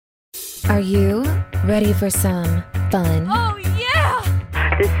Are you ready for some fun? Oh,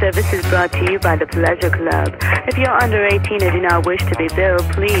 yeah! This service is brought to you by the Pleasure Club. If you're under 18 and do not wish to be billed,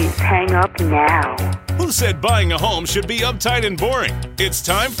 please hang up now. Who said buying a home should be uptight and boring? It's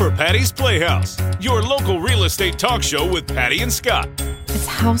time for Patty's Playhouse, your local real estate talk show with Patty and Scott. It's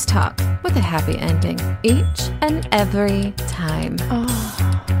house talk with a happy ending each and every time.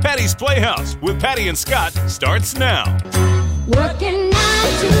 Patty's Playhouse with Patty and Scott starts now. Working 9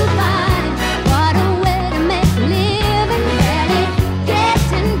 to 5, what a way to make a living. Barely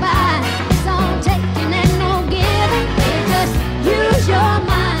getting by, it's all taking and no giving. They just use your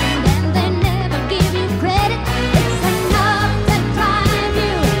mind and they never give you credit. It's enough to drive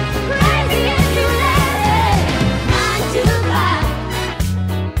you crazy if you let it. 9 to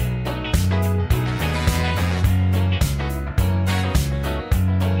 5.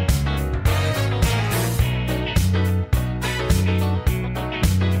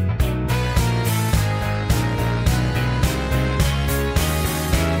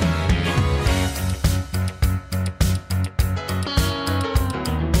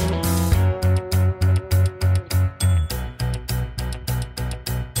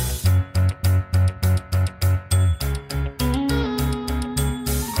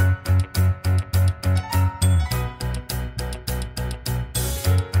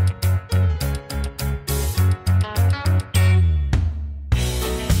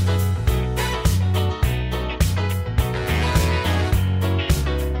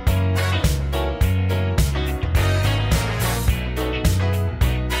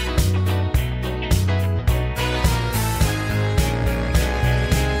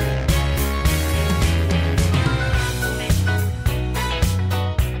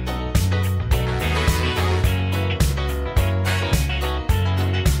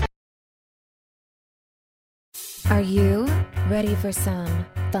 Are you ready for some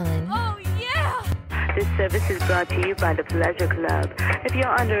fun? Oh, yeah! This service is brought to you by the Pleasure Club. If you're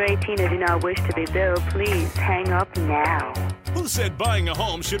under 18 and do not wish to be billed, please hang up now. Who said buying a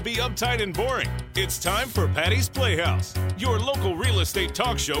home should be uptight and boring? It's time for Patty's Playhouse, your local real estate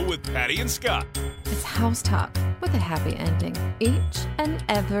talk show with Patty and Scott. It's house talk with a happy ending each and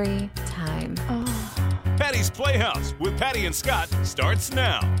every time. Patty's Playhouse with Patty and Scott starts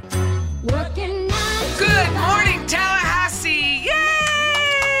now. Working 9 to 5. Good morning, Tallahassee!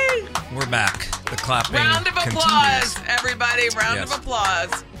 Yay! We're back. The clapping Round of continues. applause, everybody. Round Yes. of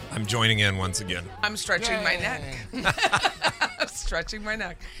applause. I'm joining in once again. I'm stretching my neck. I'm stretching my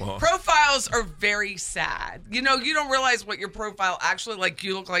neck. Well- Profiles are very sad. You know, you don't realize what your profile actually like.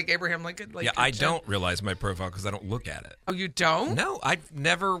 You look like Abraham Lincoln. Like Yeah, your I chin. don't realize my profile because I don't look at it. Oh, you don't? No, I've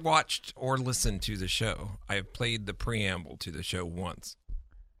never watched or listened to the show. I've played the preamble to the show once.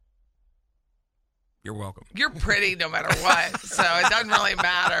 You're welcome. You're pretty no matter what, so it doesn't really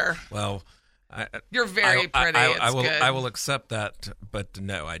matter. Well, You're very pretty. I It's will. good. I will accept that, but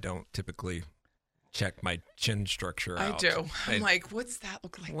no, I don't typically check my chin structure I out. do. I'm like, what's that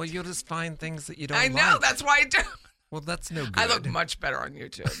look like? well, you'll just find things that you don't. I know. like. That's why I do. Well, that's no good. I look much better on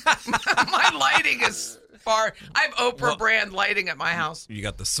YouTube. My lighting is far. I have Oprah brand lighting at my house. You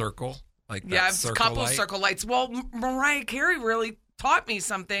got the circle, like that Yeah, I have a circle couple light? circle lights. Well, Mariah Carey really taught me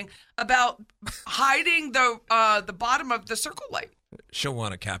something about hiding the bottom of the circle light. She'll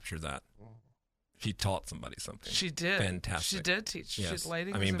want to capture that. She taught somebody something. She did. Fantastic. She did teach. Yes. She's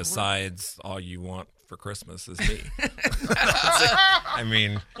lighting. I is mean, important. besides all you want for Christmas is me. I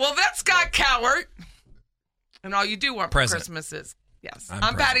mean, Well, that's Scott Cowart. And all you do want Present. for Christmas is, yes. I'm I'm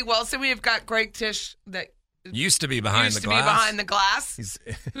present. Patty Wilson. We've got Greg Tish that used to be behind used the to glass. be behind the glass, He's,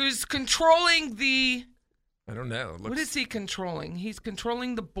 who's controlling the... I don't know. What is he controlling? He's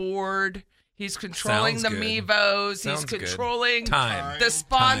controlling the board. He's controlling Sounds the good. Mevos. Sounds He's good. controlling Time. the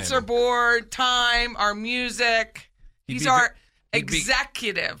sponsor Time. board, time, our music. He'd He's be our he'd be-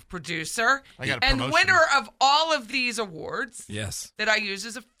 executive producer I got a and promotion. winner of all of these awards Yes. that I use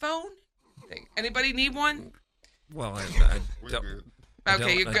as a phone thing. Anybody need one? Well, I don't. I Okay,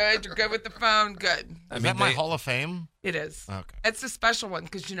 don't- you're good. You're good with the phone. Good. I Is mean, that my they- Hall of Fame? It is. Okay. It's a special one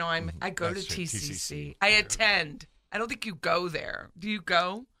because you know I go to That's true, TCC. TCC. I attend. I don't think you go there. Do you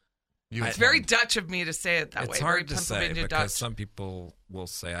go? You It's very Dutch of me to say it that way. It's Very hard to say Pennsylvania because Dutch. some people will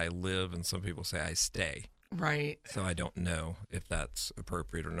say I live and some people say I stay. Right. So I don't know if that's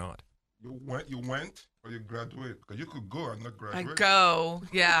appropriate or not. You went, or you graduate? Because you could go and not I graduate. go,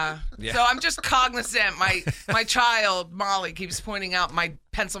 yeah. Yeah. So I'm just cognizant. My child Molly keeps pointing out my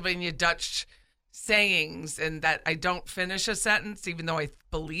Pennsylvania Dutch sayings, and that I don't finish a sentence, even though I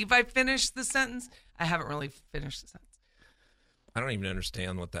believe I finished the sentence. I haven't really finished the sentence. I don't even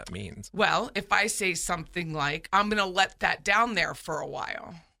understand what that means. Well, if I say something like, "I'm going to let that down there for a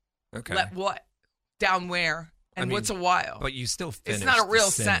while," Okay. Let what? Down where? And what's a while? But you still finish. It's not a real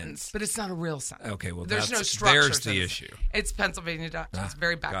the sentence, but it's not a real sentence. Okay, well, there's no structure. There's to the this. issue. It's Pennsylvania Dutch. It's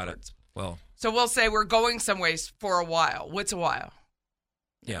very backwards. Got it. Well, so we'll say we're going someways for a while. What's a while?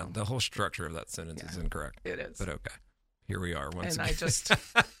 yeah, the whole structure of that sentence is incorrect. It is. But okay, here we are once And again. I just,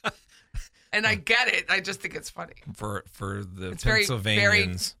 and I get it. I just think it's funny. for the It's very,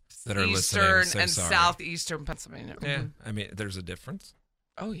 Pennsylvanians that are Eastern listening, so and sorry. southeastern Pennsylvania. Yeah, Mhm. I mean, there's a difference.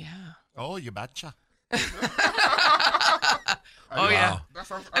 Oh yeah. Oh, you betcha. Oh yeah. That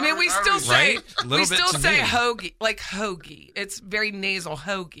sounds I mean, we Irish. still say Right? A little we bit still to say me. hoagie, like hoagie. It's very nasal.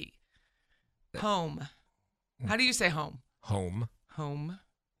 Hoagie. Home. How do you say home? Home. Home.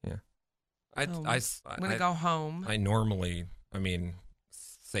 I Home. I I'm gonna go home. I normally,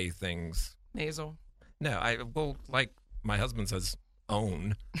 say things. Nasal. No, like my husband says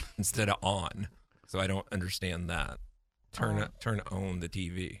own instead of on, so I don't understand that. Turn on the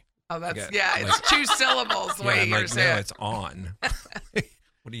TV. Oh, that's Okay, it's two syllables. The way I'm you're like, saying no, it. it's on.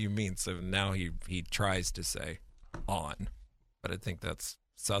 What do you mean? So now he tries to say on, but I think that's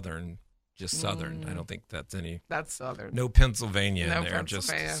Southern, just Southern. I don't think that's any. That's Southern. No Pennsylvania No in there, just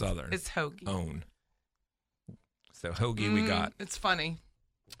Pennsylvania. Southern. It's hoagie. Own. So hoagie we got. It's funny.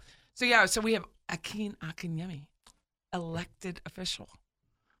 So so we have Akin Akinyemi, elected official.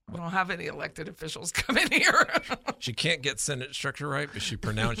 We don't have any elected officials coming here. She can't get sentence structure right, but she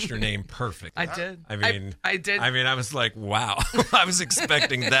pronounced your name perfect. I did. I mean, I did. I was like, wow. I was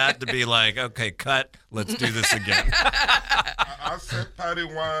expecting that to be like, okay, cut. Let's do this again. I said Patty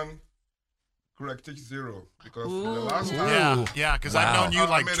 1, corrected 0. Because the last time. Yeah, because Wow. I've known you I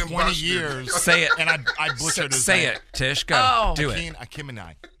like made him 20 bust it. years. Say it. And I butchered his Say name. it, Tish. Go. Oh. Do it. Akin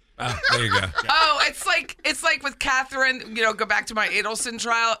Akimenai. There you go. Oh, it's like with Catherine. Go back to my Adelson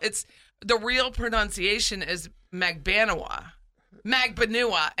trial. It's the real pronunciation is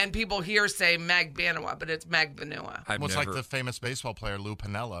Magbanua, and people here say Magbanua, but it's Magbanua. I've Well, it's never. like the famous baseball player Lou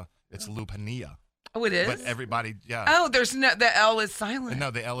Piniella. It's Lou Piniella. Oh, it is. But everybody, yeah. Oh, there's no the L is silent. And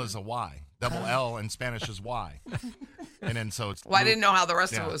no, the L is a Y. Double L in Spanish is Y. And then so it's. Well, I Lou- didn't know how the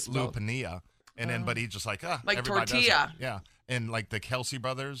rest yeah, of it was Lou spelled. Piniella. And then, but he just like Like everybody does it. tortilla. Yeah, and like the Kelsey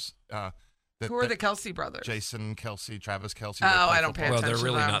brothers. Who are the Kelsey brothers? Jason Kelsey, Travis Kelsey. Oh, they play I don't pay football. Well, they're attention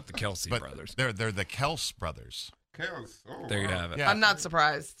really to them. not the Kelsey But brothers. they're the Kels brothers. Chaos. Oh, There you wow. have it. Yeah. I'm not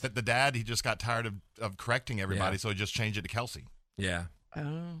surprised. The dad, he just got tired of correcting everybody, Yeah. so he just changed it to Kelsey. Yeah.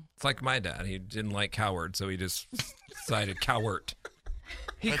 Oh. It's like my dad. He didn't like coward, so he just decided coward.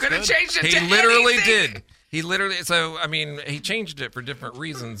 He That's could have good. changed it He to literally anything. did. He literally. So I mean, he changed it for different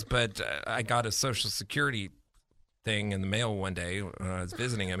reasons. But I got a Social Security thing in the mail one day when I was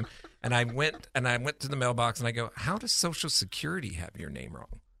visiting him, and I went to the mailbox and I go, "How does Social Security have your name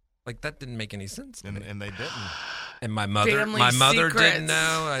wrong? Like that didn't make any sense." And they didn't. And my mother Family didn't secrets.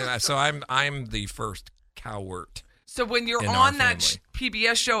 know. So I'm the first coward. So when you're in our on that family.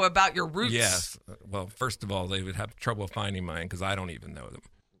 PBS show about your roots, Yes. Well, first of all, they would have trouble finding mine because I don't even know them.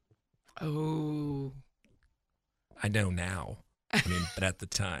 Oh, I know now. I mean, but at the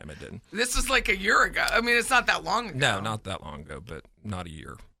time I didn't. this was like a year ago. I mean, it's not that long ago. No, not that long ago, but not a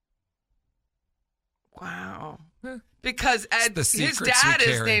year. Wow. Eh. Because It's the his secrets dad we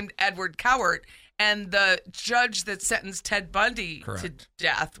is carry. named Edward Cowart, and the judge that sentenced Ted Bundy to Correct.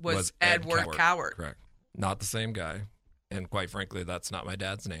 death was Ed Edward Cowart. Correct. Not the same guy. And quite frankly, that's not my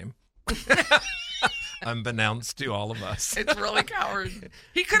dad's name. Unbeknownst to all of us. It's really Coward.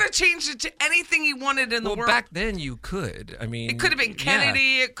 He could have changed it to anything he wanted in the Well, world. back then you could. I mean, It could have been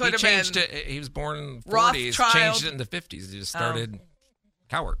Kennedy, it could he have changed been it. He was born in the 40s, Rothschild. changed it in the 50s. He just started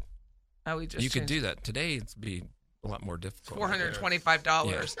Coward. Oh, he just You could changed do that. Today it'd be a lot more difficult.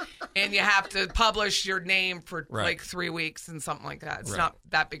 $425, and you have to publish your name for Right. like 3 weeks and something like that. It's Right. not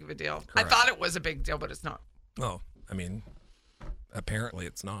that big of a deal. Correct. I thought it was a big deal, but it's not. Oh, I mean, apparently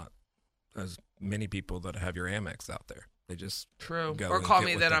it's not. There's many people that have your Amex out there. They just True. go Or and call get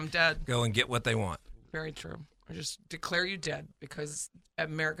me what that they- I'm dead. Go and get what they want. Very true. Or just declare you dead because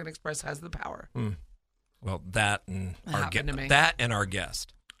American Express has the power. Well, that and happened to me. that and our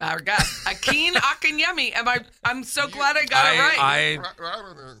guest. Our guest, Akin Akinyemi. I'm so glad I got it right. Right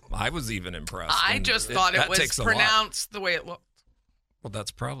on there. I was even impressed. I and just thought it that was takes a lot. pronounced the way it looked. Well,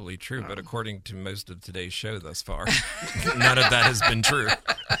 that's probably true, but according to most of today's show thus far, none of that has been true.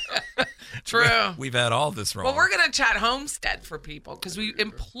 True. We've had all this wrong. Well, we're going to chat homestead for people because we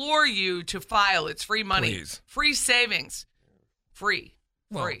implore you to file. It's free money. Please. Free savings. Free.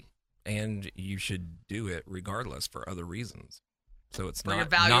 Well, Free. And you should do it regardless for other reasons. So it's For not your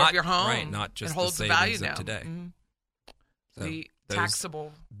value not, of your home. right? Not just it holds the the value savings now. of today. Mhm. So The those-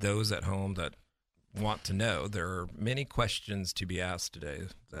 taxable. Those at home that want to know. There are many questions to be asked today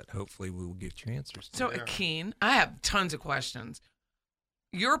that hopefully we will get you answers to. So, Akeen, I have tons of questions.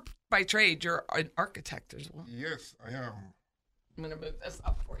 You're, by trade, you're an architect as well. Yes, I am. I'm going to move this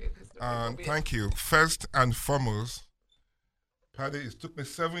up for you. Thank you. First and foremost, Patty, it took me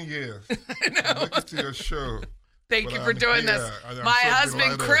 7 years to make it to your show. Thank But you for I'm doing here, this. and I'm My so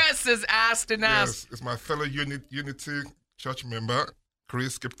husband, delighted. Chris, has asked and asked. Yes, it's my fellow Unity church member.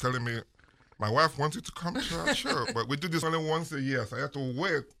 Chris kept telling me, my wife wants you to come to our show, but we do this only once a year, so I had to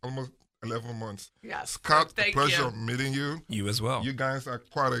wait almost 11 months. Yes. Scott, Thank pleasure you. meeting you. You as well. You guys are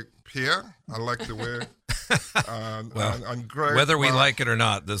quite a pair. I like the way. And Greg, Whether we like it or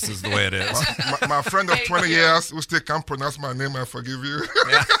not, this is the way it is. my friend of Thank 20 you. years who still can't pronounce my name, I forgive you.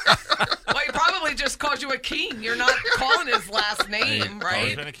 Well, he probably just called you Akeen. You're not calling his last name,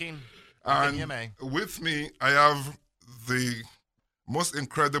 right? And with me, I have the most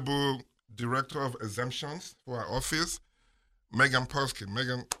incredible director of exemptions for our office, Megan Poskin.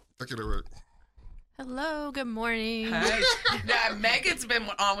 Megan, take it away. Hello, good morning. Hey. Yeah, Megan's been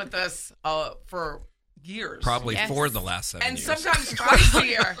on with us for years. Probably Yes. for the last 7 And years. sometimes twice a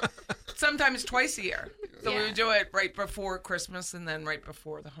year. Sometimes twice a year. So we Yeah. would do it right before Christmas and then right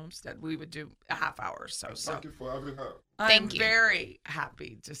before the homestead. We would do a half hour or so. So Thank you for having her. I'm Thank you. very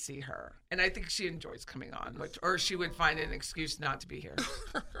happy to see her. And I think she enjoys coming on, or she would find an excuse not to be here.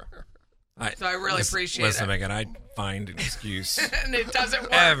 So I really appreciate listen, it. Megan, I find an excuse And it doesn't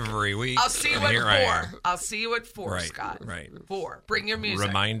work. every week. I'll see you and at here I 4. am. I'll see you at 4, Right, Scott. right. 4. Bring your music.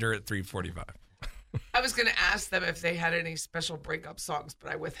 Reminder at 3:45. I was going to ask them if they had any special breakup songs,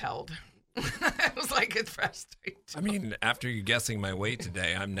 but I withheld. I was like, it's frustrating. I mean, after you guessing my weight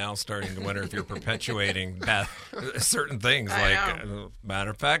today, I'm now starting to wonder if you're perpetuating certain things. I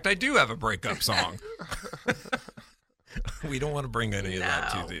Matter of fact, I do have a breakup song. We don't want to bring any of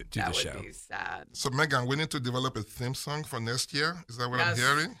that to the that show. would be sad. So, Megan, we need to develop a theme song for next year. Is that what I'm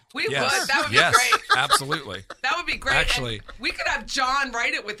hearing? We Yes, would. That would yes, be great. absolutely. That would be great. Actually- And we could have John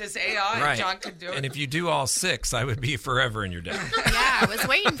write it with his AI. Right. John could do it. And if you do all 6, I would be forever in your debt. Yeah, I was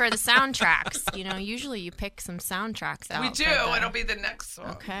waiting for the soundtracks. You know, usually you pick some soundtracks out. we do. for the- It'll be the next song.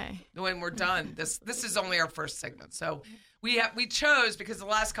 Okay. When we're done. This is only our first segment. So we chose, because the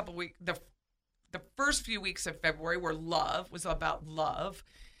last couple weeks, the first few weeks of February was about love.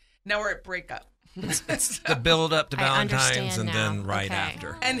 Now we're at breakup. The build up to I Valentine's understand and then now. right Okay.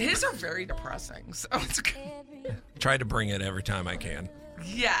 after. And his are very depressing. So it's good. Try to bring it every time I can.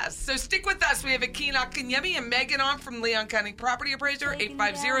 Yes. So stick with us. We have Akeen Akinyemi and Megan on from Leon County Property Appraiser,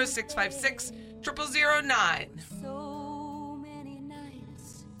 850-656-0009. So many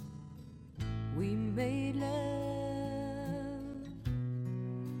nights we made love.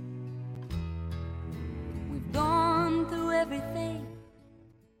 We've gone through everything.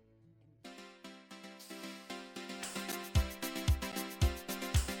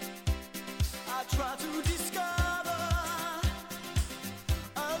 I try to discover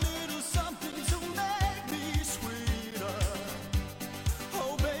a little something to make me sweeter.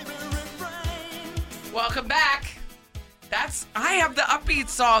 Oh, baby, refrain. Welcome back. I have the upbeat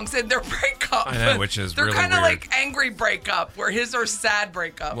songs and they're breakup. I know, which is they're really kind of weird. like angry breakup, where his are sad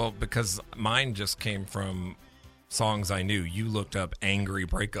breakup. Well, because mine just came from songs I knew. You looked up angry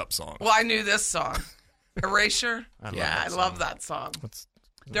breakup songs. Well, I knew this song, Erasure. I love love that song.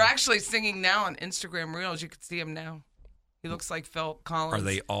 They're actually singing now on Instagram Reels. You can see him now. He looks like Phil Collins. Are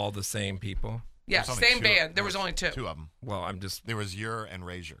they all the same people? Yeah, There's only same two- band. There was only 2. Two of them. Well, I'm just, There was Ur and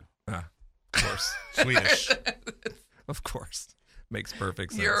Razor. of course. Swedish. Of course. Makes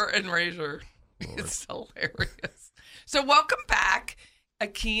perfect sense. You're in Razor. It's hilarious. So welcome back,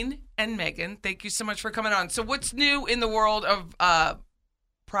 Akeen and Megan. Thank you so much for coming on. So what's new in the world of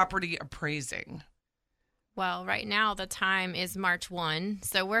property appraising? Well, right now the time is March 1.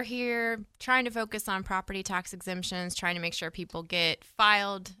 So we're here trying to focus on property tax exemptions, trying to make sure people get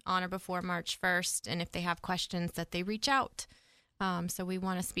filed on or before March 1st. And if they have questions, that they reach out. So we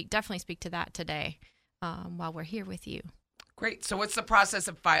want to definitely speak to that today while we're here with you. Great. So what's the process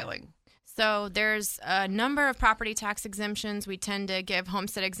of filing? So there's a number of property tax exemptions. We tend to give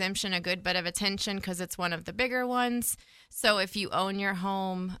homestead exemption a good bit of attention because it's one of the bigger ones. So if you own your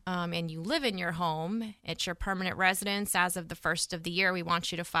home and you live in your home, it's your permanent residence as of the first of the year, we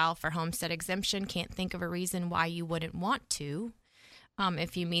want you to file for homestead exemption. Can't think of a reason why you wouldn't want to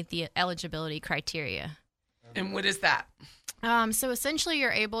if you meet the eligibility criteria. And what is that? So essentially,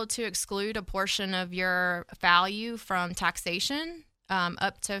 you're able to exclude a portion of your value from taxation,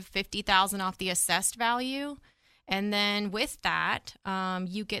 up to $50,000 off the assessed value, and then with that,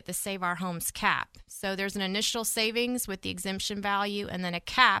 you get the Save Our Homes cap. So there's an initial savings with the exemption value, and then a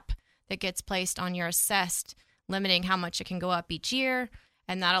cap that gets placed on your assessed, limiting how much it can go up each year.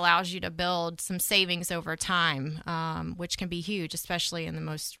 And that allows you to build some savings over time, which can be huge, especially in the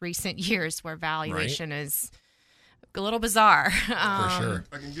most recent years where valuation is a little bizarre. For sure.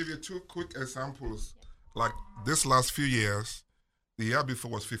 I can give you 2 quick examples. Like this last few years, the year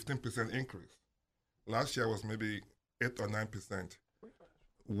before was 15% increase. Last year was maybe 8 or 9%.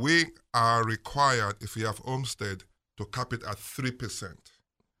 We are required, if you have homestead, to cap it at 3%.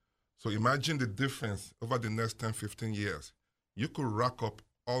 So imagine the difference over the next 10, 15 years. You could rack up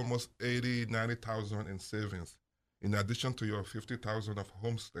almost 80, 90,000 in savings, in addition to your 50,000 of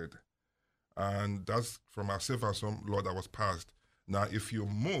homestead. And that's from our Save Our Home law that was passed. Now, if you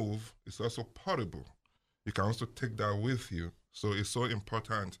move, it's also portable. You can also take that with you. So it's so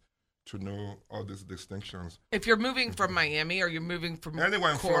important to know all these distinctions. If you're moving from Miami or you're moving from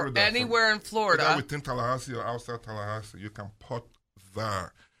Anywhere in Florida. Anywhere in Florida. Either within Tallahassee or outside Tallahassee, you can port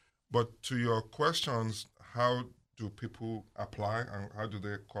there. But to your questions, how do people apply and how do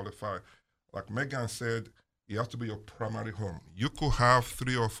they qualify? Like Megan said, it has to be your primary home. You could have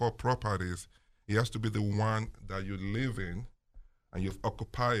 3 or 4 properties. It has to be the one that you live in and you've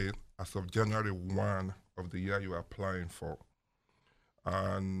occupied it as of January 1 of the year you are applying for.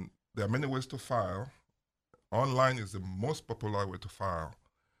 And there are many ways to file. Online is the most popular way to file.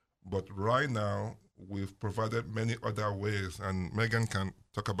 But right now, we've provided many other ways, and Megan can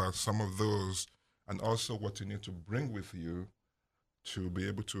talk about some of those and also what you need to bring with you to be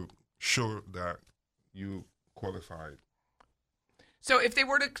able to show that you qualified. So if they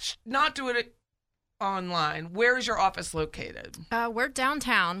were to not do it online, where is your office located? We're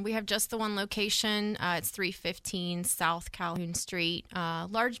downtown. We have just the one location. It's 315 South Calhoun Street.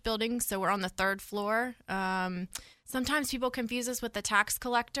 Large building, so we're on the 3rd floor. Sometimes people confuse us with the tax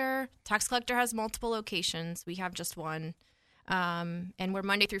collector. Tax collector has multiple locations. We have just one. And we're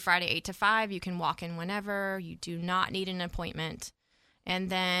Monday through Friday, 8 to 5. You can walk in whenever. You do not need an appointment. And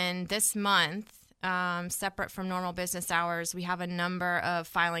then this month, separate from normal business hours, we have a number of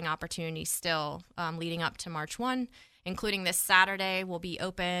filing opportunities still leading up to March 1, including this Saturday. We'll be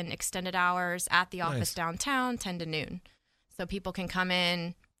open extended hours at the office downtown, 10 to noon. So people can come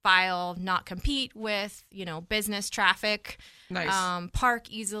in, file, not compete with, business traffic. Nice.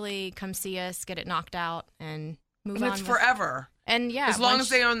 Park easily, come see us, get it knocked out, and move on. And it's forever. And yeah, as long as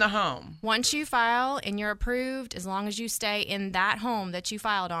they own the home. Once you file and you're approved, as long as you stay in that home that you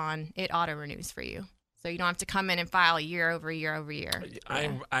filed on, it auto renews for you. So you don't have to come in and file year over year over year.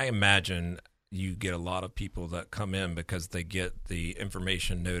 I imagine you get a lot of people that come in because they get the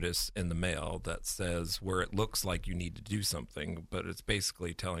information notice in the mail that says where it looks like you need to do something, but it's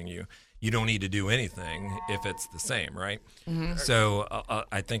basically telling you you don't need to do anything if it's the same, right? Mm-hmm. So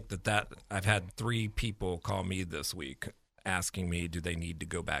I think that I've had 3 people call me this week asking me, do they need to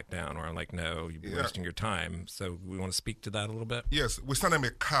go back down? Or I'm like, no, you're wasting your time. So we want to speak to that a little bit? Yes, we sent them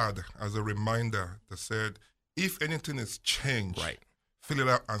a card as a reminder that said, if anything is changed, fill it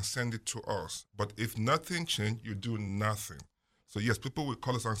out and send it to us. But if nothing changed, you do nothing. So yes, people will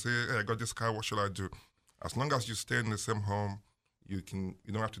call us and say, hey, I got this car, what should I do? As long as you stay in the same home, you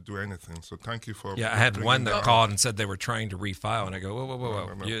don't have to do anything. So thank you for. Yeah, I had one that called and said they were trying to refile, and I go,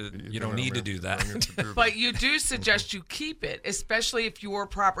 whoa. No. You don't need to do that. But you do suggest you keep it, especially if your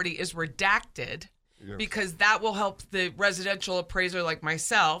property is redacted, because that will help the residential appraiser like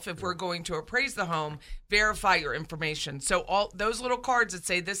myself, if we're going to appraise the home, verify your information. So all those little cards that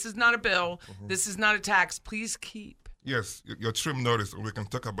say this is not a bill, this is not a tax, please keep. Yes, your trim notice, we can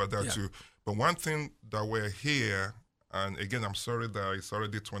talk about that too. But one thing that we're here, and again, I'm sorry that it's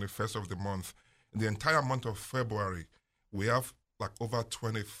already 21st of the month. In the entire month of February, we have like over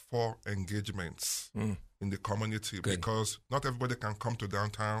 24 engagements in the community because not everybody can come to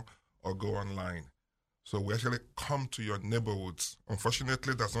downtown or go online. So we actually come to your neighborhoods.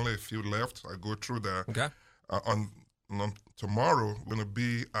 Unfortunately, there's only a few left. I go through that. Okay. On tomorrow, we're going to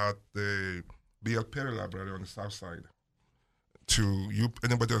be at the B.L. Perry Library on the south side.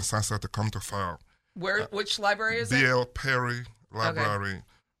 Anybody on the south side to come to file. Which library is it? B.L. Perry Library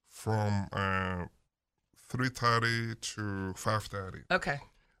from 3:30 to 5:30. Okay.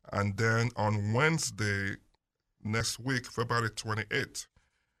 And then on Wednesday next week, February 28th,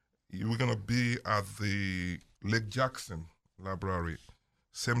 we're going to be at the Lake Jackson Library.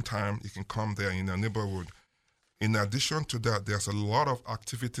 Same time, you can come there in your neighborhood. In addition to that, there's a lot of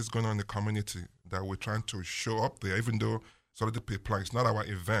activities going on in the community that we're trying to show up there, even though it's already paid plan. It's not our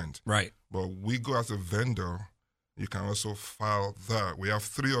event. Right. But we go as a vendor. You can also file there. We have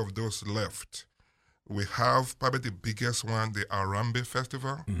 3 of those left. We have probably the biggest one, the Arambe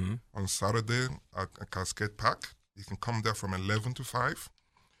Festival, on Saturday at Cascade Park. You can come there from 11 to 5.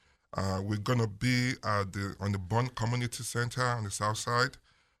 We're going to be on the Bond Community Center on the south side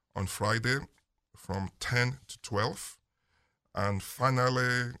on Friday from 10 to 12. And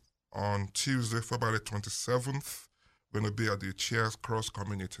finally, on Tuesday, February 27th, we're going to be at the Cheers Cross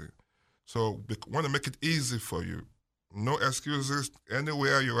Community. So we want to make it easy for you. No excuses.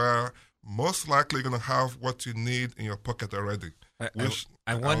 Anywhere you are, most likely going to have what you need in your pocket already. I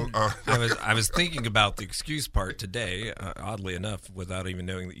was thinking about the excuse part today, oddly enough, without even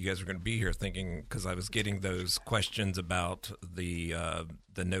knowing that you guys were going to be here, thinking because I was getting those questions about the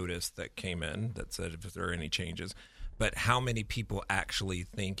notice that came in that said if there are any changes. But how many people actually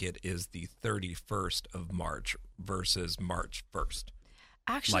think it is the 31st of March versus March 1st?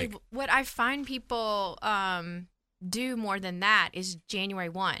 Actually, what I find people do more than that is January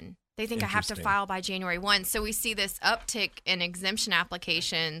 1. They think I have to file by January 1. So we see this uptick in exemption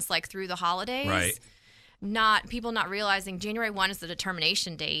applications like through the holidays. Right. People not realizing January 1 is the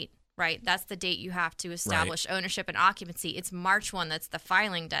determination date, right? That's the date you have to establish ownership and occupancy. It's March 1 that's the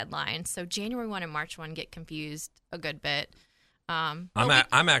filing deadline. So January 1 and March 1 get confused a good bit. I'm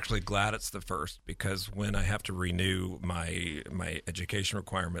actually glad it's the 1st because when I have to renew my education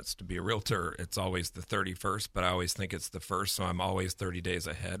requirements to be a realtor, it's always the 31st, but I always think it's the 1st, so I'm always 30 days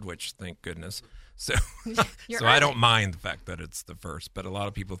ahead, which thank goodness. So I don't mind the fact that it's the 1st, but a lot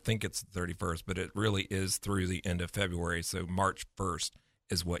of people think it's the 31st, but it really is through the end of February, so March 1st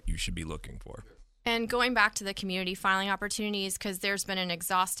is what you should be looking for. And going back to the community filing opportunities, because there's been an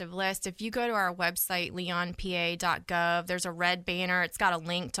exhaustive list. If you go to our website, leonpa.gov, there's a red banner. It's got a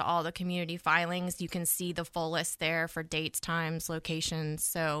link to all the community filings. You can see the full list there for dates, times, locations.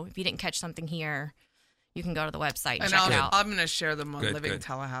 So if you didn't catch something here, you can go to the website and check it out. I'm going to share them on Living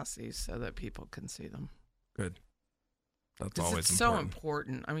Tallahassee so that people can see them. Good. That's always important. It's so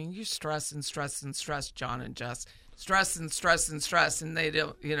important. I mean, you stress and stress and stress, John and Jess. Stress and stress and stress, and they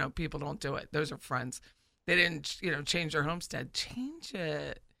don't, people don't do it. Those are friends. They didn't, change their homestead. Change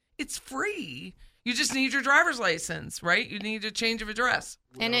it. It's free. You just need your driver's license, right? You need a change of address.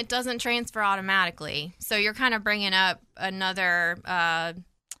 And it doesn't transfer automatically. So you're kind of bringing up another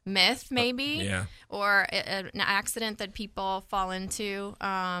myth, maybe, or an accident that people fall into,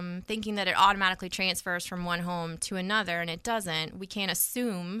 thinking that it automatically transfers from one home to another, and it doesn't. We can't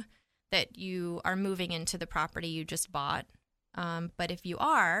assume that you are moving into the property you just bought. But if you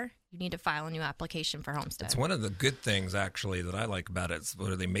are, you need to file a new application for homestead. It's one of the good things, actually, that I like about it. It's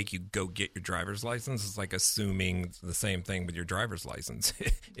where they make you go get your driver's license. It's like assuming the same thing with your driver's license.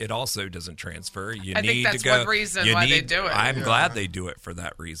 It also doesn't transfer. I think that's one reason why they do it. I'm glad they do it for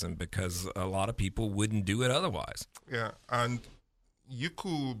that reason because a lot of people wouldn't do it otherwise. Yeah, and you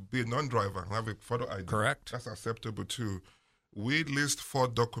could be a non-driver and have a photo ID. Correct. That's acceptable, too. We list 4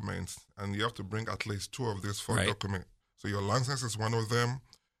 documents, and you have to bring at least 2 of these 4 documents. So your license is one of them.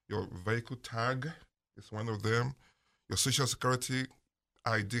 Your vehicle tag is one of them. Your Social Security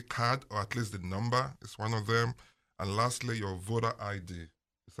ID card, or at least the number, is one of them. And lastly, your voter ID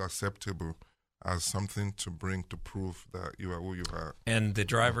is acceptable as something to bring to prove that you are who you are. And the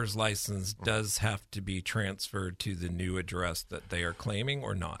driver's license does have to be transferred to the new address that they are claiming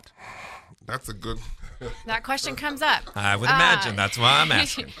or not? That's a good... That question comes up. I would imagine. That's why I'm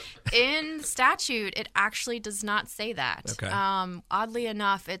asking. In statute, it actually does not say that. Okay. Oddly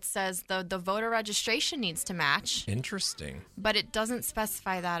enough, it says the voter registration needs to match. Interesting. But it doesn't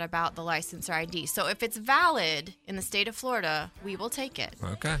specify that about the license or ID. So if it's valid in the state of Florida, we will take it.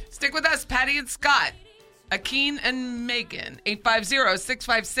 Okay. Stick with us, Patty and Scott. Akeen and Megan,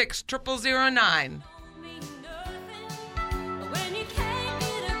 850-656-0009.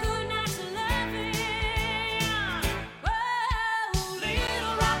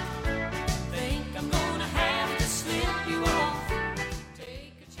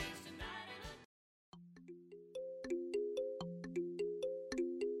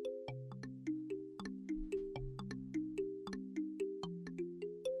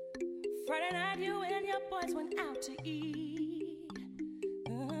 Friday night, you and your boys went out to eat.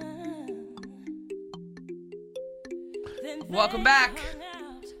 Welcome back.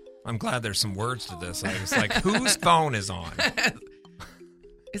 I'm glad there's some words to this. I was like, whose phone is on?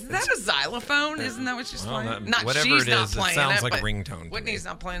 Isn't that a xylophone? Isn't that what she's playing? Whatever she's it is, not it sounds like a but ringtone. Whitney's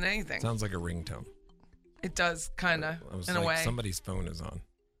not playing anything. Sounds like a ringtone. It does, kind of, in a way. Somebody's phone is on.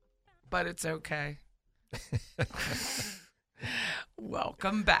 But it's okay.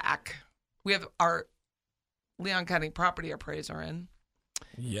 Welcome back. We have our Leon County property appraiser in.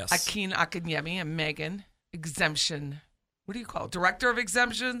 Yes. Akeen Akinyemi and Megan. Exemption. What do you call it? Director of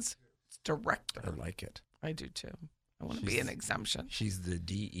Exemptions? It's director. I like it. I do too. I want to be an exemption. She's the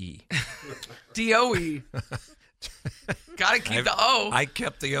DE. DOE. Gotta keep the O. I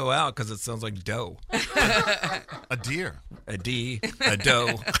kept the O out because it sounds like dough. A deer. A D, a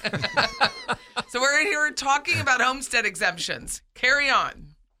dough. So we're in here talking about homestead exemptions. Carry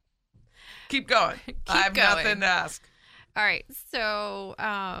on. Keep going. I have nothing to ask. All right. So,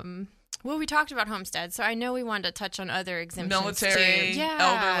 well, we talked about homestead, so I know we wanted to touch on other exemptions Military, too. Yeah.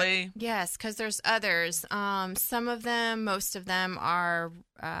 elderly. Yes, because there's others. Some of them, most of them are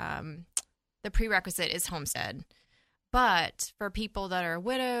the prerequisite is homestead. But for people that are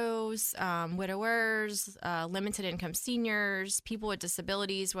widows, widowers, limited income seniors, people with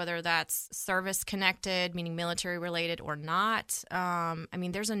disabilities, whether that's service connected, meaning military related or not, I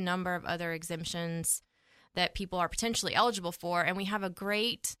mean, there's a number of other exemptions that people are potentially eligible for. And we have a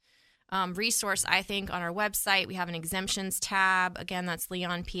great resource, I think, on our website. We have an exemptions tab. Again, that's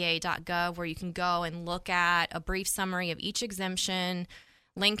leonpa.gov, where you can go and look at a brief summary of each exemption,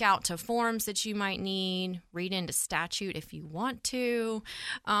 link out to forms that you might need, read into statute if you want to,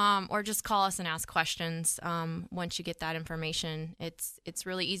 or just call us and ask questions once you get that information. It's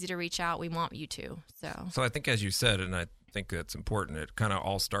really easy to reach out. We want you to. So I think, as you said, and I think that's important, it kind of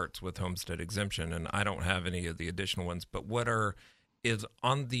all starts with homestead exemption, and I don't have any of the additional ones, but is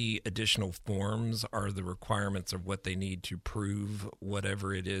on the additional forms are the requirements of what they need to prove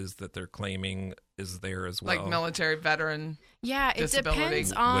whatever it is that they're claiming is there as well? Like military, veteran, yeah, it disability.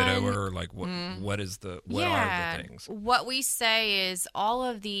 depends on widower, like what are the things? What we say is all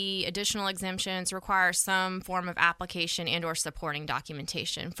of the additional exemptions require some form of application and or supporting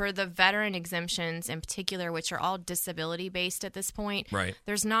documentation. For the veteran exemptions in particular, which are all disability based at this point, right,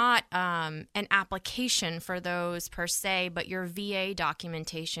 there's not an application for those per se, but your VA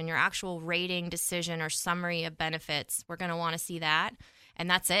documentation, your actual rating, decision, or summary of benefits, we're going to want to see that, and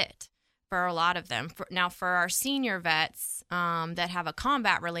that's it for a lot of them. Now, for our senior vets that have a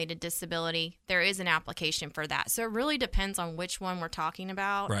combat-related disability, there is an application for that. So it really depends on which one we're talking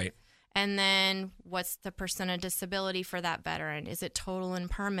about. Right. And then what's the percent of disability for that veteran? Is it total and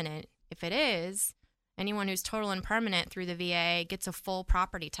permanent? If it is, anyone who's total and permanent through the VA gets a full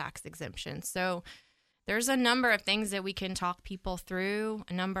property tax exemption. So there's a number of things that we can talk people through,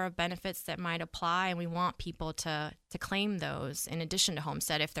 a number of benefits that might apply, and we want people to claim those in addition to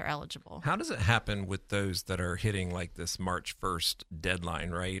homestead if they're eligible. How does it happen with those that are hitting like this March 1st deadline,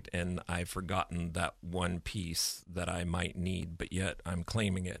 right? And I've forgotten that one piece that I might need, but yet I'm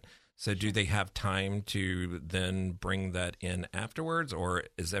claiming it. So do they have time to then bring that in afterwards, or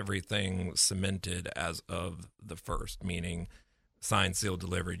is everything cemented as of the 1st, meaning signed, sealed,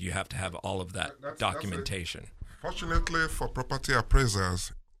 delivered? You have to have all of that documentation. Fortunately for property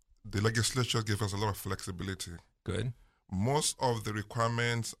appraisers, the legislature gives us a lot of flexibility. Good. Most of the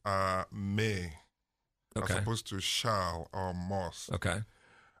requirements are may, Okay. as opposed to shall or must. Okay.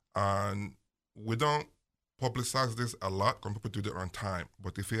 And we don't publicize this a lot because people do it on time.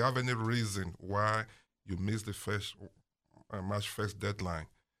 But if you have any reason why you missed the first March 1st deadline,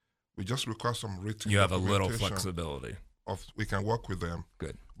 we just require some written You have a little documentation flexibility. we can work with them.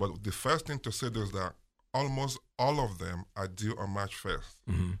 Good. But the first thing to say is that almost all of them are due on March 1st.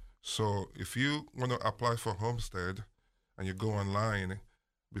 Mm-hmm. So if you want to apply for homestead and you go online,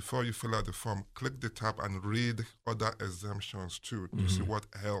 before you fill out the form, click the tab and read other exemptions too to see what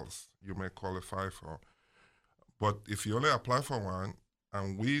else you may qualify for. But if you only apply for one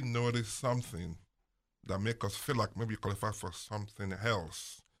and we notice something that makes us feel like maybe you qualify for something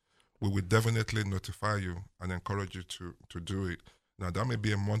else, we will definitely notify you and encourage you to do it. Now, that may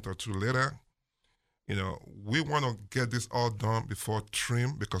be a month or two later. You know, we want to get this all done before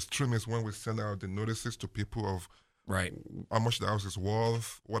trim, because trim is when we send out the notices to people of right how much the house is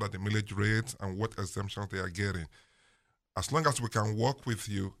worth, what are the millage rates, and what exemptions they are getting. As long as we can work with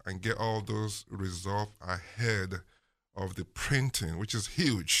you and get all those resolved ahead of the printing, which is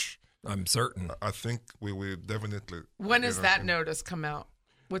huge, I'm certain. I think we will definitely. When does that notice come out?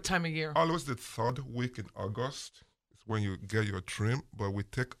 What time of year? Always the third week in August is when you get your trim, but we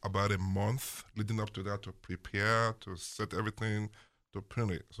take about a month leading up to that to prepare, to set everything, to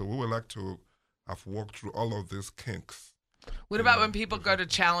print it. So we would like to have worked through all of these kinks. What about when people go to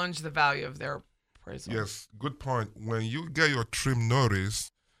challenge the value of their appraisal? Yes, good point. When you get your trim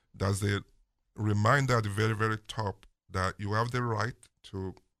notice, there's a reminder at the very, very top that you have the right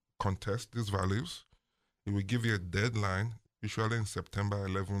to contest these values. It will give you a deadline, usually in September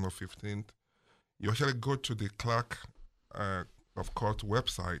 11th or 15th. You actually go to the clerk of court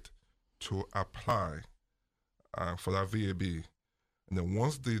website to apply for that VAB. And then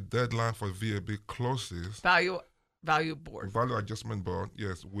once the deadline for VAB closes, Value board. Value Adjustment Board,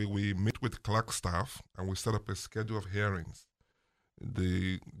 yes, we meet with clerk staff and we set up a schedule of hearings.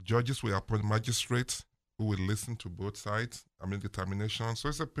 The judges will appoint magistrates who will listen to both sides. Determination. So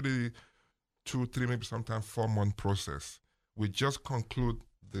it's a pretty 2, 3, maybe sometimes 4-month process. We just conclude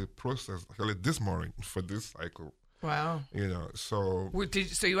the process actually this morning for this cycle. Wow. So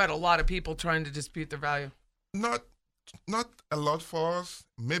So you had a lot of people trying to dispute the value. not a lot for us.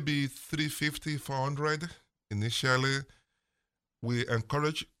 Maybe 350, 400 initially. We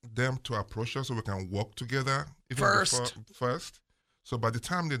encourage them to approach us so we can work together first. So by the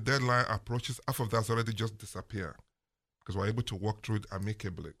time the deadline approaches, half of that's already just disappear because we're able to work through it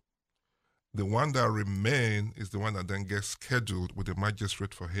amicably. The one that remains is the one that then gets scheduled with the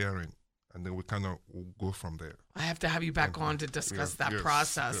magistrate for hearing, and then we kind of go from there. I have to have you back on to discuss that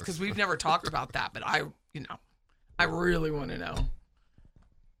process because we've never talked about that, but I really want to know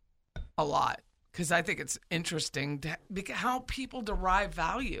a lot because I think it's interesting how people derive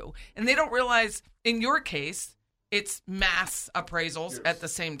value, and they don't realize in your case, it's mass appraisals at the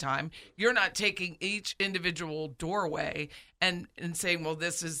same time. You're not taking each individual doorway and saying, well,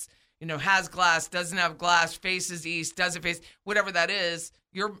 this is, has glass, doesn't have glass, faces east, doesn't face, whatever that is.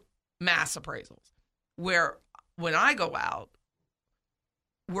 You're mass appraisals. Where when I go out,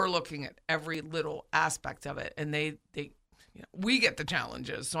 we're looking at every little aspect of it. And we get the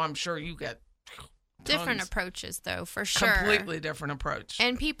challenges. So I'm sure you get different approaches, though, for sure. Completely different approach.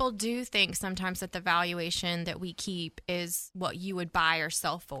 And people do think sometimes that the valuation that we keep is what you would buy or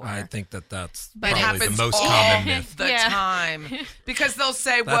sell for. I think that's but probably the most all common myth. The time. Because they'll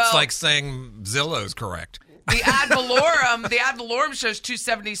say, that's like saying Zillow's correct. The ad valorem shows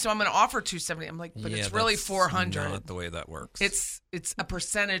 270, so I'm going to offer 270. I'm like, but it's really 400. Not the way that works. It's a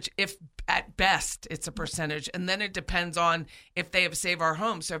percentage. If at best it's a percentage, and then it depends on if they have Save Our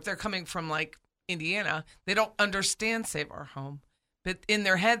Home. So if they're coming from like Indiana, they don't understand Save Our Home, but in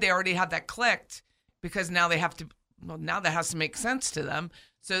their head they already have that clicked because now they have to. Well, now that has to make sense to them.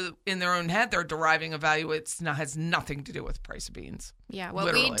 So in their own head, they're deriving a value. Has nothing to do with price of beans. Yeah,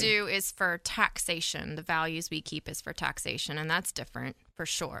 what we do is for taxation. The values we keep is for taxation, and that's different for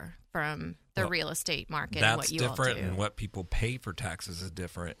sure from the real estate market. And what you That's different, all do. and what people pay for taxes is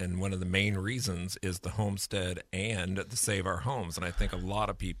different. And one of the main reasons is the homestead and the Save Our Homes. And I think a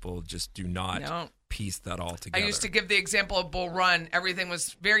lot of people just do not piece that all together. I used to give the example of Bull Run. Everything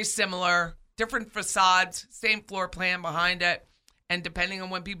was very similar. Different facades, same floor plan behind it. And depending on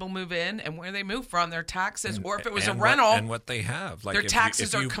when people move in and where they move from, their taxes, or if it was a rental. And what they have. Their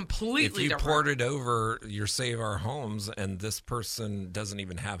taxes are completely different. If you ported over your Save Our Homes and this person doesn't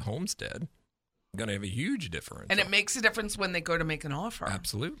even have homestead, going to have a huge difference. And it makes a difference when they go to make an offer.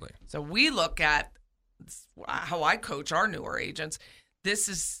 Absolutely. So we look at how I coach our newer agents.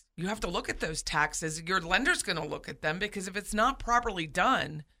 You have to look at those taxes. Your lender's going to look at them because if it's not properly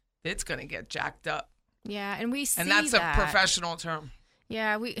done, it's going to get jacked up. Yeah, and we see that. And that's a professional term.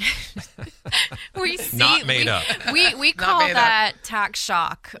 Yeah, we see not made up. We call that tax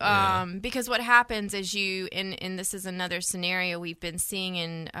shock because what happens is and this is another scenario we've been seeing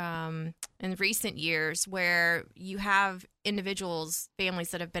in recent years where you have individuals,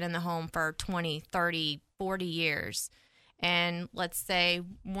 families that have been in the home for 20, 30, 40 years. And let's say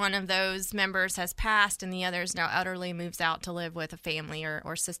one of those members has passed and the other is now utterly moves out to live with a family or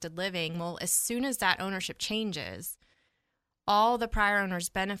assisted living. Well, as soon as that ownership changes, all the prior owner's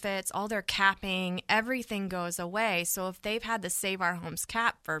benefits, all their capping, everything goes away. So if they've had the Save Our Homes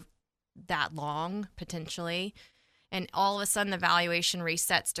cap for that long, potentially, and all of a sudden the valuation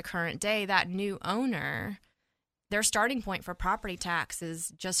resets to current day, that new owner, their starting point for property tax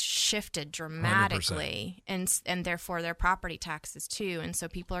is just shifted dramatically, 100%. and therefore their property taxes too. And so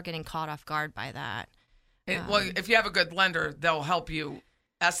people are getting caught off guard by that. Well, if you have a good lender, they'll help you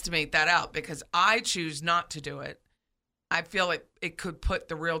estimate that out because I choose not to do it. I feel it could put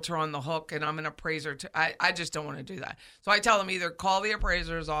the realtor on the hook, and I'm an appraiser. I just don't want to do that. So I tell them either call the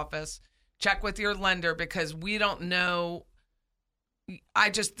appraiser's office, check with your lender because we don't know.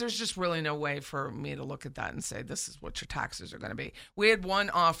 There's just really no way for me to look at that and say, this is what your taxes are going to be. We had one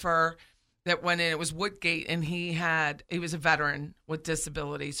offer that went in, it was Woodgate, and he was a veteran with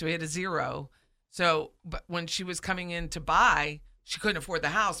disability. So he had a 0. So, but when she was coming in to buy, she couldn't afford the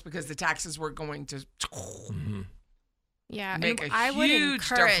house because the taxes were going to make a I would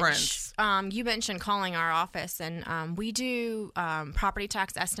huge encourage, difference. You mentioned calling our office, and we do property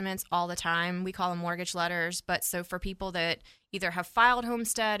tax estimates all the time. We call them mortgage letters. But so for people that either have filed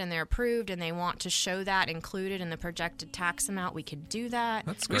homestead and they're approved and they want to show that included in the projected tax amount, we can do that.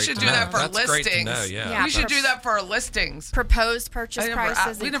 That's we great should to do know. that for That's listings. Great to know, yeah. We should do that for our listings. Proposed purchase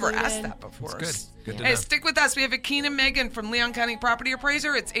prices We never included. asked that before. That's good. Good to Hey, know. stick with us. We have Akeen and Megan from Leon County Property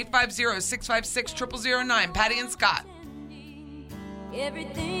Appraiser. It's 850-656-0009. Patty and Scott.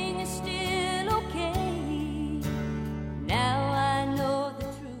 Everything is still okay.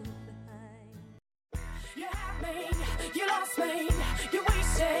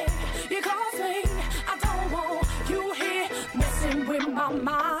 You call me, I don't want you here messing with my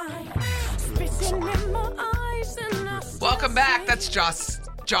mind. Spitting in my eyes and I Welcome back. That's Joss.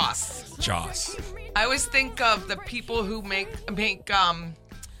 I always think of the people who make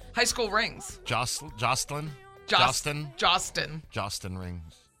high school rings. Jostlin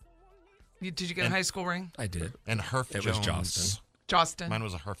rings. Did you get a high school ring? I did. And Herf It Jones. was Jostin. Mine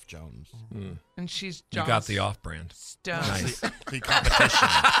was a Herf Jones. And she's You got the off-brand. Stone. Nice. The competition.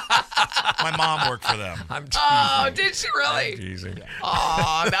 My mom worked for them. I'm teasing. Oh, did she really? I'm teasing.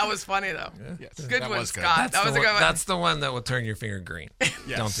 Oh, that was funny though. Yes, Good that one, was good. Scott. That was a good one. That's the one that will turn your finger green.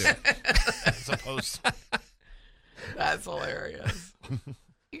 Yes. Don't do it. Supposed to. That's hilarious.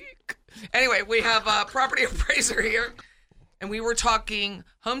 Anyway, we have a property appraiser here, and we were talking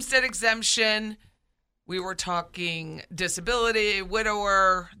homestead exemption. We were talking disability,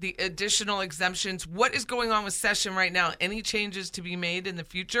 widower, the additional exemptions. What is going on with session right now? Any changes to be made in the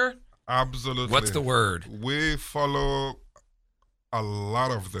future? Absolutely. What's the word? We follow a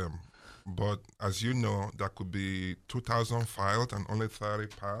lot of them, but as you know, there could be 2,000 filed and only 30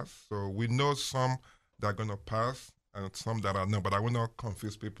 pass. So we know some that are going to pass and some that are not, but I will not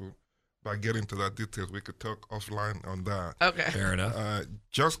confuse people by getting to that details. We could talk offline on that. Okay. Fair enough.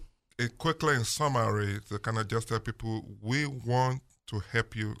 Just quickly in summary, to kind of just tell people, we want to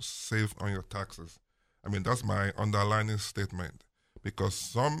help you save on your taxes. I mean, that's my underlining statement, because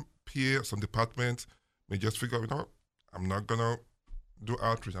some PA, some departments may just figure, I'm not going to do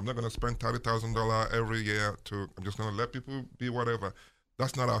outreach. I'm not going to spend $30,000 every year I'm just going to let people be whatever.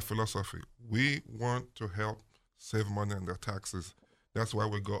 That's not our philosophy. We want to help save money on their taxes. That's why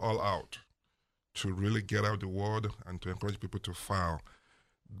we go all out to really get out the word and to encourage people to file.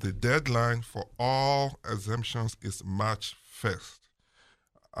 The deadline for all exemptions is March 1st.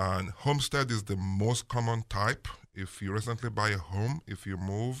 And homestead is the most common type. If you recently buy a home, if you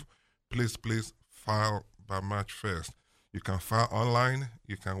move, please file by March 1st. You can file online.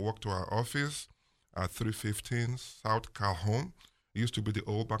 You can walk to our office at 315 South Calhoun. It used to be the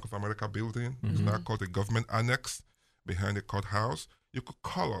old Bank of America building. It's now called the Government Annex behind the courthouse. You could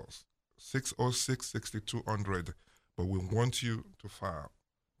call us, 606-6200, but we want you to file.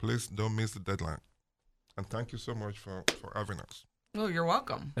 Please don't miss the deadline. And thank you so much for having us. Oh, you're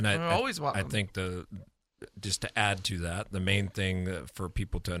welcome. And You're always welcome. I think just to add to that, the main thing for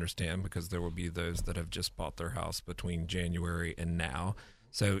people to understand, because there will be those that have just bought their house between January and now.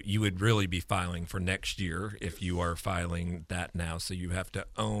 So you would really be filing for next year if you are filing that now. So you have to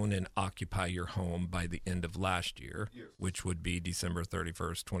own and occupy your home by the end of last year, which would be December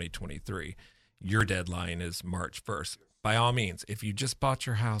 31st, 2023. Your deadline is March 1st. By all means, if you just bought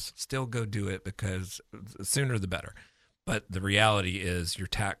your house, still go do it, because the sooner the better. But the reality is your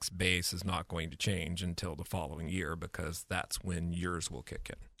tax base is not going to change until the following year, because that's when yours will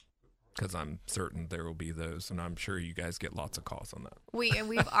kick in. Because I'm certain there will be those, and I'm sure you guys get lots of calls on that.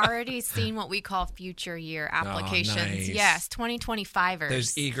 We've already seen what we call future year applications. Oh, nice. Yes, 2025ers.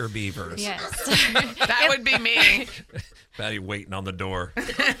 Those eager beavers. Yes. That would be me. Patty waiting on the door.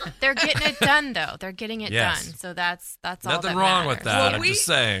 They're getting it done, though. They're getting it Yes. done. So that's all Nothing that wrong matters. with that. Well, I'm just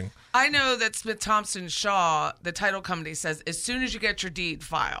saying. I know that Smith Thompson Shaw, the title company, says as soon as you get your deed,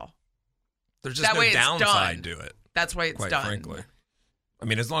 file. There's just That way no it's downside done. to it. That's why it's Quite done. frankly. I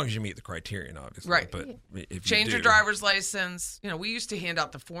mean, as long as you meet the criterion, obviously. Right. But if Change you your do, driver's license. We used to hand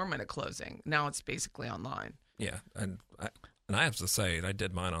out the form at a closing. Now it's basically online. Yeah, and I have to say, I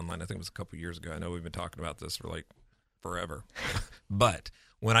did mine online. I think it was a couple years ago. I know we've been talking about this for like forever, but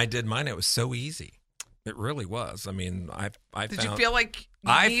when I did mine, it was so easy. It really was. I mean, I Did found, you feel like you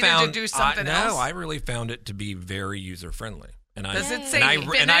I needed found, to do something else? No, I really found it to be very user friendly. And Does it say and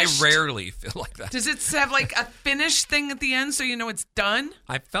I finished? rarely feel like that. Does it have like a finish thing at the end so you know it's done?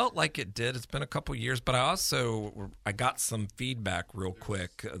 I felt like it did. It's been a couple years, but I got some feedback real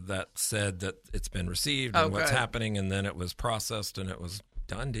quick that said that it's been received and what's good. happening, and then it was processed and it was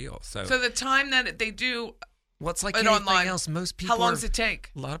done deal. So So the time that they do what's like it anything online, else, most people how long are- does it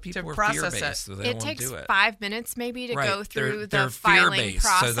take? a lot of people to are process fear-based, it? so they It won't takes do it. 5 minutes maybe to go through they're the filing fear-based,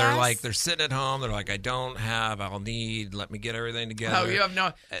 process. so they're sitting at home. They're like, I don't have. I'll need. Let me get everything together. Oh, you have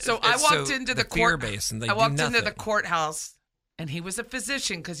no. So I walked into the court. fear-based, and they I walked do into the nothing. courthouse, and he was a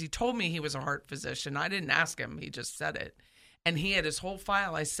physician because he told me he was a heart physician. I didn't ask him; he just said it, and he had his whole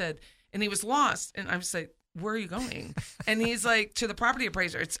file. I said, and he was lost, and I was like, "Where are you going?" And he's like, "To the property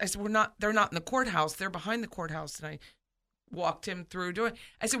appraiser." I said, "We're not. They're not in the courthouse. They're behind the courthouse." And I walked him through doing.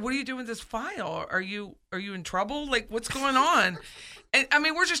 I said, "What are you doing with this file? Are you in trouble? Like, what's going on?" And I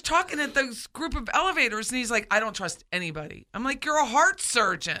mean, we're just talking at this group of elevators, and he's like, "I don't trust anybody." I'm like, "You're a heart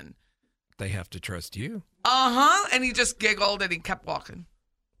surgeon." They have to trust you. And he just giggled and he kept walking.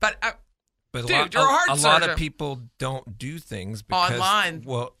 But But Dude, you're a heart a lot of surgeon. people don't do things because Online.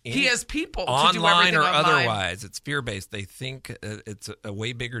 Well, He has people to do online everything or online. otherwise. It's fear-based. They think it's a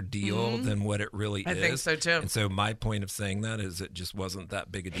way bigger deal than what it really I is. think so, too. And so my point of saying that is it just wasn't that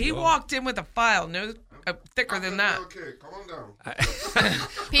big a deal. He walked in with a file, thicker than that. Okay, come on down.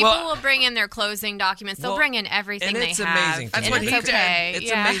 People Well- will bring in their closing documents. They'll Well, bring in everything and they it's have. amazing to That's me. what And he it's did. okay. It's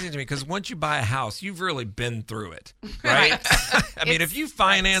yeah. amazing to me because once you buy a house, you've really been through it, right? I mean, if It's- you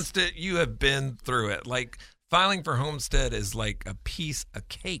financed it, you have been through it. Like filing for homestead is like a piece of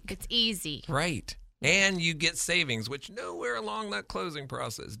cake, It's easy. right? And you get savings, which nowhere along that closing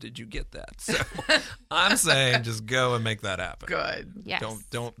process did you get that. So I'm saying just go and make that happen. Good. Yes.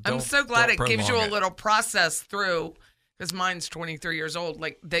 Don't. I'm so glad don't it gives you prolong a little process through, because mine's 23 years old,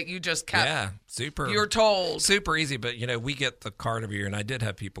 like that you just kept. Yeah, super. You're told. Super easy, but we get the card every year, and I did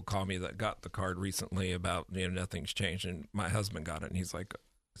have people call me that got the card recently about nothing's changed, and my husband got it, and he's like,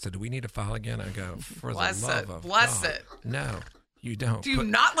 "So do we need to file again?" I go, "For Bless the love it. of Bless God, it. no, you don't." Do you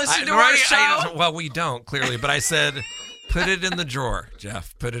not listen to right, our show? well, we don't clearly, but I said, "Put it in the drawer,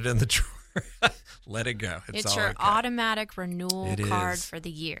 Jeff. Put it in the drawer. Let it go. It's It's all your okay." automatic renewal It card is. for the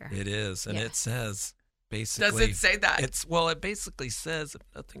year. It is, and Yeah. it says basically. Does it say that? It basically says if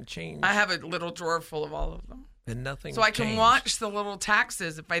nothing changed. I have a little drawer full of all of them. And nothing. So I can changed. watch the little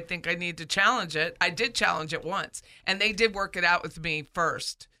taxes if I think I need to challenge it. I did challenge it once, and they did work it out with me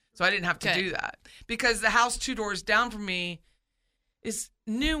first. So I didn't have to Good. do that. Because the house 2 doors down from me is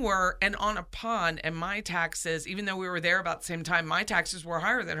newer and on a pond, and my taxes, even though we were there about the same time, my taxes were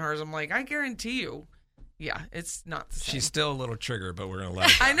higher than hers. I'm like, I guarantee you. Yeah, it's not the same. She's still a little triggered, but we're gonna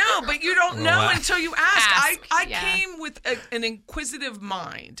let her. I know, but you don't know Relax. until you ask. I yeah. came with an inquisitive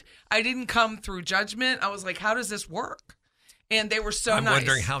mind. I didn't come through judgment. I was like, how does this work? And they were so I'm nice.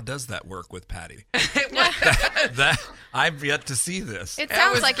 wondering how does that work with Patty? It was. that I've yet to see this. It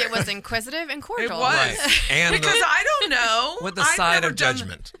sounds was- like it was inquisitive and cordial. It was. Right. And Because I don't know. with the I've side never of done-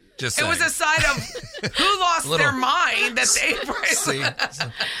 judgment. Just It was a saying. side of who lost Little- their mind that they See,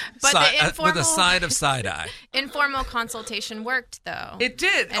 But the with informal- a side of side eye. Informal consultation worked, though. It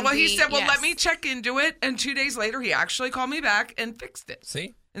did. And Well, he we- said, well, yes. let me check into it. And 2 days later, he actually called me back and fixed it.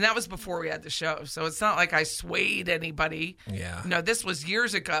 See, And that was before we had the show. So it's not like I swayed anybody. Yeah. No, this was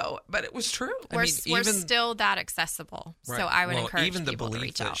years ago, but it was true. we're even- still that accessible. right. So I would well, encourage even the people to belief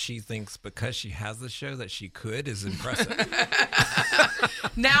reach that out. she thinks because she has the show that she could is impressive.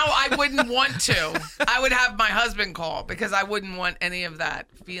 Now I wouldn't want to. I would have my husband call because I wouldn't want any of that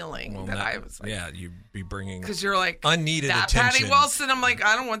feeling Well, that not- I was like. yeah, you'd be bringing Because you're like, unneeded that attention. Patty Wilson. I'm like,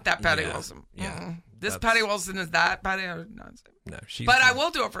 I don't want that Patty Yeah, Wilson. yeah. Mm-mm. This That's- Patty Wilson is that Patty. No, No, she's. but I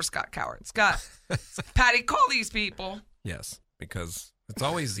will do it for Scott Coward. Scott, Patty, call these people. Yes, because it's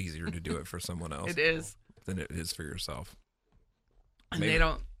always easier to do it for someone else It is, than it is for yourself. and Maybe.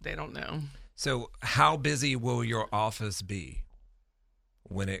 they don't know. So, how busy will your office be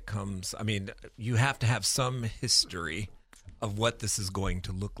when it comes? I mean, you have to have some history of what this is going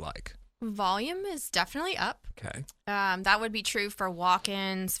to look like. Volume is definitely up. Okay. That would be true for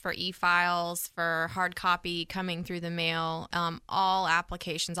walk-ins, for e-files, for hard copy coming through the mail, all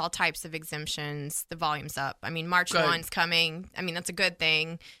applications, all types of exemptions. The volume's up. I mean, March Good. 1's coming. I mean, that's a good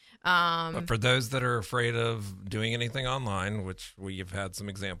thing. But for those that are afraid of doing anything online, which we have had some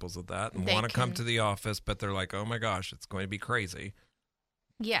examples of that, and They want to come can- to the office, but they're like, oh my gosh, it's going to be crazy.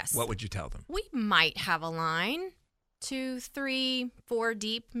 Yes. What would you tell them? We might have a line, 2, 3, 4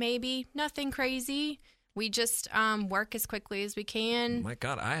 deep, maybe. Nothing crazy. We just work as quickly as we can. My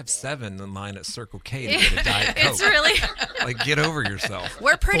God, I have 7 in line at Circle K to get a Diet Coke. It's really Like, get over yourself.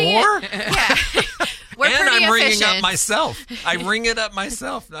 we're pretty 4? Yeah. We're and pretty I'm ringing efficient. up myself. I ring it up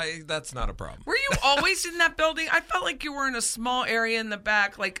myself. That's not a problem. Were you always in that building? I felt like you were in a small area in the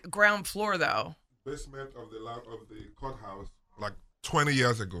back, like ground floor, though. Basement of the courthouse, like 20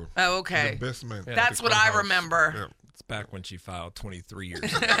 years ago. Oh, okay. The basement. of That's the what I courthouse. remember. Yeah. It's back when she filed 23 years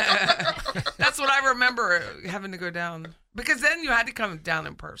ago. That's what I remember having to go down. Because then you had to come down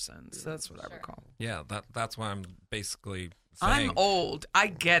in person. So that's what I recall. Yeah, that's why I'm basically saying. I'm old. I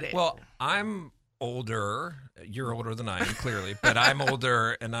get it. Well, I'm older. You're older than I am, clearly. But I'm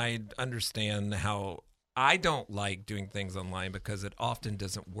older, and I understand how I don't like doing things online because it often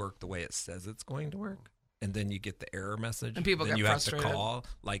doesn't work the way it says it's going to work. And then you get the error message. And people then get you frustrated. have to call,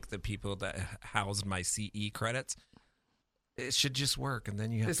 like the people that housed my CE credits. It should just work, and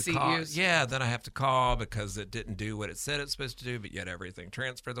then you have The to call. CEUs. Yeah, then I have to call because it didn't do what it said it's supposed to do, but yet everything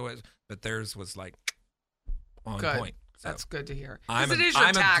transferred the way. But theirs was like on good. point. So That's good to hear. I'm 'Cause a- it is your I'm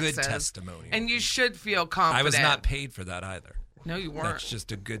a good taxes, testimonial. And you should feel confident. I was not paid for that either. No, you weren't. That's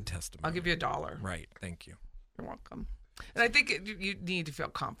just a good testimony. I'll give you $1. Right. Thank you. You're welcome. And I think you need to feel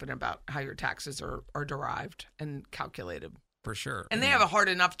confident about how your taxes are derived and calculated. For sure. And they have a hard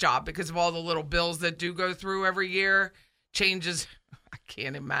enough job because of all the little bills that do go through every year. Changes. I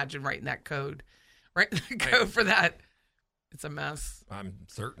can't imagine writing that code. Writing the code for that. It's a mess. I'm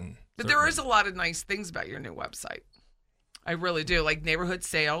certain. But there is a lot of nice things about your new website. I really do. Like neighborhood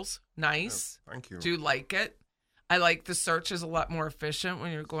sales. Nice. Yeah, thank you. Do like it. I like the search is a lot more efficient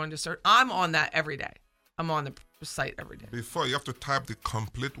when you're going to search. I'm on that every day. I'm on the site every day. Before, you have to type the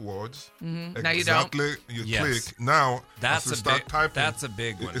complete words. Mm-hmm. Now you don't. Exactly. You Yes. click. Now, That's as you a start big. typing, That's a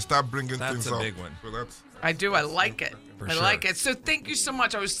big one. it start bringing That's things a up. big one. So that's, I do. I like it. For I sure. like it. So thank you so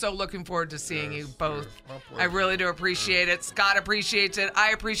much. I was so looking forward to seeing you both. my I pleasure. really do appreciate it. Scott appreciates it.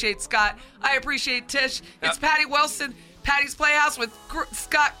 I appreciate Scott. I appreciate Tish. It's Patty Wilson, Patty's Playhouse with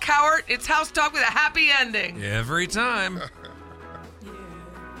Scott Cowart. It's House Talk with a happy ending. Every time.